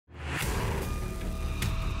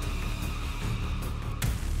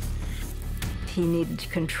He needed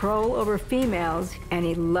control over females, and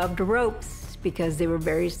he loved ropes because they were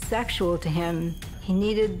very sexual to him. He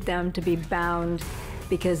needed them to be bound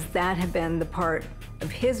because that had been the part of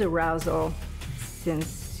his arousal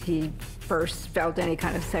since he first felt any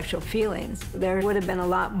kind of sexual feelings. There would have been a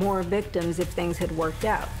lot more victims if things had worked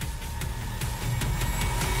out.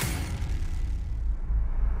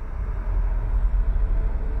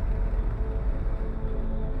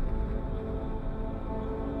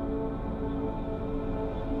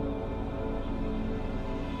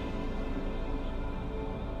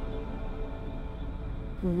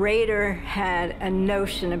 Rader had a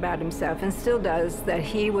notion about himself, and still does, that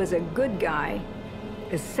he was a good guy,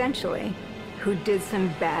 essentially, who did some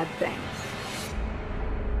bad things.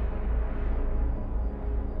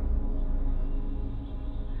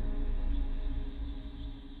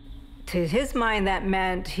 To his mind, that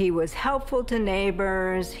meant he was helpful to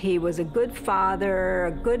neighbors, he was a good father,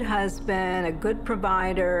 a good husband, a good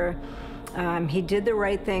provider. He did the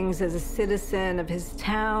right things as a citizen of his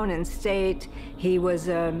town and state. He was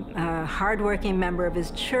a hardworking member of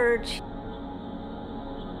his church.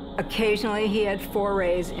 Occasionally, he had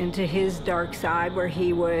forays into his dark side where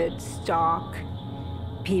he would stalk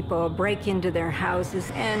people, break into their houses,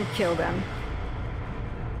 and kill them.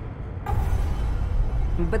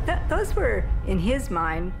 But those were, in his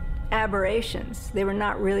mind, aberrations. They were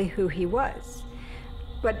not really who he was.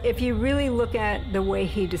 But if you really look at the way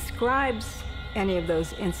he describes any of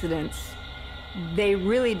those incidents, they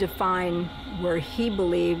really define where he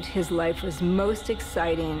believed his life was most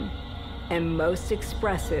exciting and most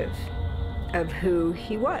expressive of who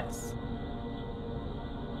he was.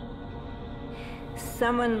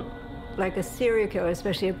 Someone like a serial killer,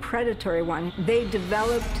 especially a predatory one, they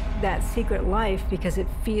developed that secret life because it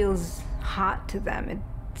feels hot to them.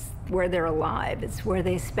 Where they're alive. It's where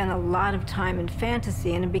they spend a lot of time in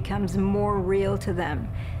fantasy, and it becomes more real to them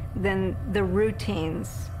than the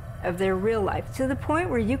routines of their real life, to the point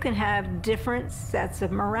where you can have different sets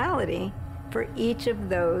of morality for each of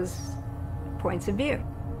those points of view.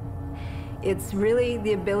 It's really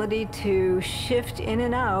the ability to shift in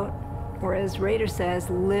and out, or as Rader says,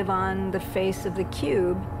 live on the face of the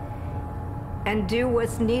cube and do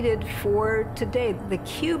what's needed for today. The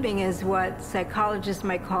cubing is what psychologists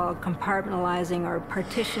might call compartmentalizing or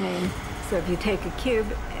partitioning. So if you take a cube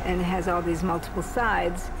and it has all these multiple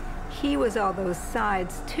sides, he was all those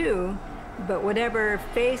sides too, but whatever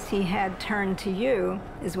face he had turned to you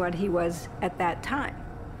is what he was at that time.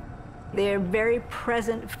 They're very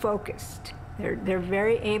present focused. They're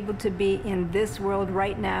very able to be in this world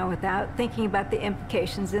right now without thinking about the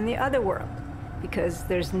implications in the other world, because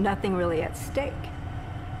there's nothing really at stake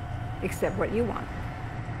except what you want.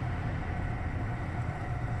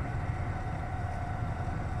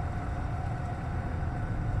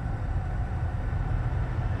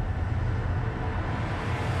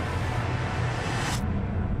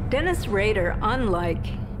 Dennis Rader, unlike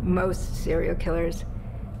most serial killers,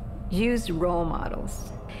 used role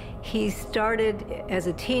models. He started as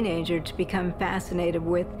a teenager to become fascinated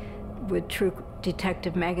with true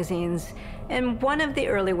detective magazines, and one of the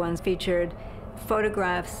early ones featured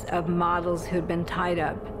photographs of models who'd been tied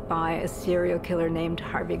up by a serial killer named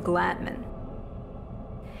Harvey Glattman.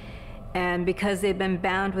 And because they'd been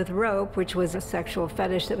bound with rope, which was a sexual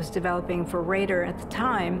fetish that was developing for Rader at the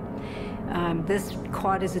time, this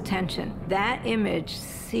caught his attention. That image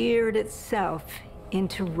seared itself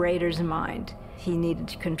into Rader's mind. He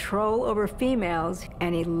needed control over females,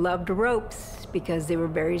 and he loved ropes because they were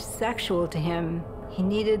very sexual to him. He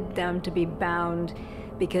needed them to be bound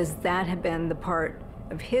because that had been the part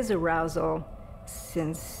of his arousal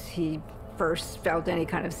since he first felt any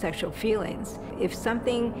kind of sexual feelings. If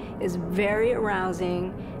something is very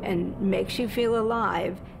arousing and makes you feel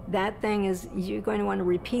alive, that thing is, you're going to want to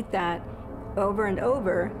repeat that over and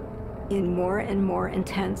over in more and more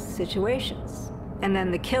intense situations. And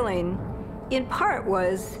then the killing, in part,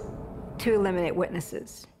 was to eliminate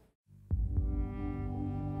witnesses.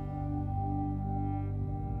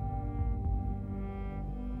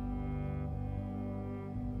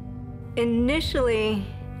 Initially,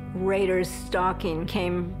 Rader's stalking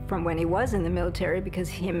came from when he was in the military because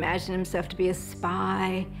he imagined himself to be a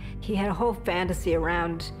spy. He had a whole fantasy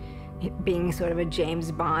around being sort of a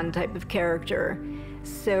James Bond type of character.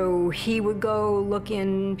 So he would go look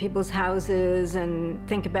in people's houses and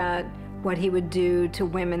think about what he would do to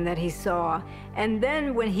women that he saw. And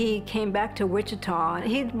then when he came back to Wichita,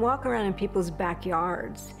 he'd walk around in people's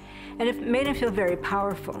backyards. And it made him feel very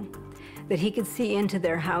powerful, that he could see into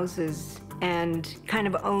their houses and kind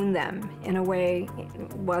of own them in a way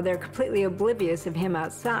while they're completely oblivious of him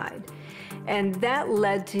outside. And that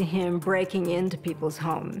led to him breaking into people's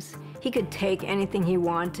homes. He could take anything he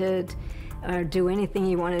wanted, or do anything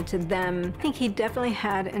he wanted to them. I think he definitely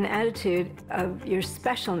had an attitude of your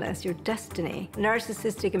specialness, your destiny.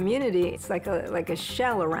 Narcissistic immunity, it's like a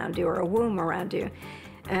shell around you or a womb around you.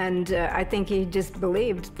 And I think he just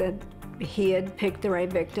believed that he had picked the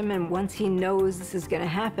right victim, and once he knows this is going to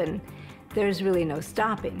happen, there's really no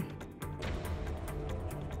stopping.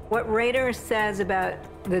 What Rader says about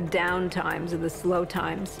the down times or the slow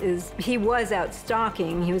times is he was out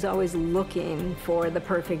stalking. He was always looking for the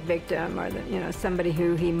perfect victim or somebody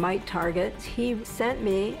who he might target. He sent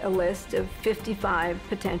me a list of 55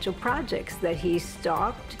 potential projects that he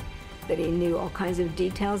stalked, that he knew all kinds of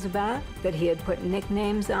details about, that he had put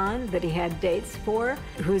nicknames on, that he had dates for,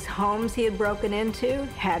 whose homes he had broken into.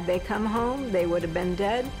 Had they come home, they would have been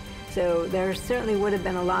dead. So there certainly would have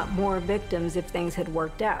been a lot more victims if things had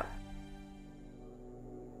worked out.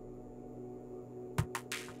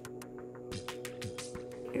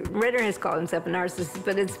 Ritter has called himself a narcissist,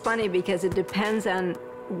 but it's funny because it depends on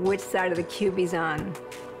which side of the cube he's on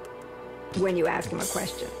when you ask him a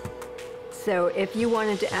question. So if you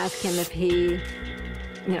wanted to ask him if he,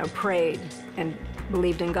 prayed and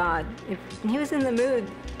believed in God, if he was in the mood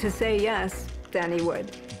to say yes, then he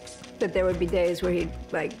would. But there would be days where he'd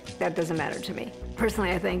that doesn't matter to me.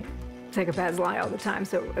 Personally, I think psychopaths lie all the time,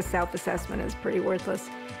 so a self-assessment is pretty worthless.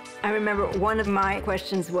 I remember one of my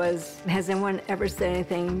questions was, has anyone ever said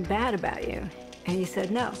anything bad about you? And he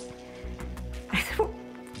said, no. I said,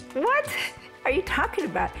 what are you talking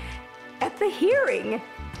about? At the hearing,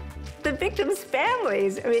 the victims'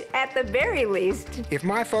 families, at the very least. If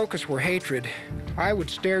my focus were hatred, I would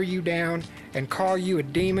stare you down and call you a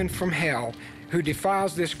demon from hell who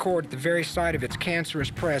defiles this court at the very sight of its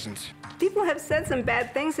cancerous presence. People have said some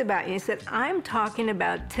bad things about you. He said, I'm talking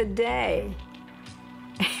about today.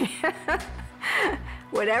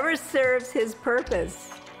 Whatever serves his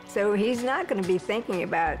purpose. So he's not going to be thinking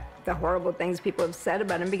about the horrible things people have said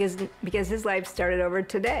about him because his life started over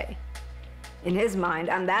today. In his mind,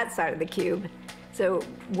 on that side of the cube. So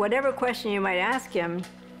whatever question you might ask him,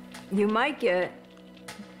 you might get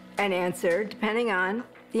an answer depending on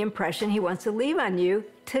the impression he wants to leave on you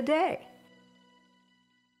today.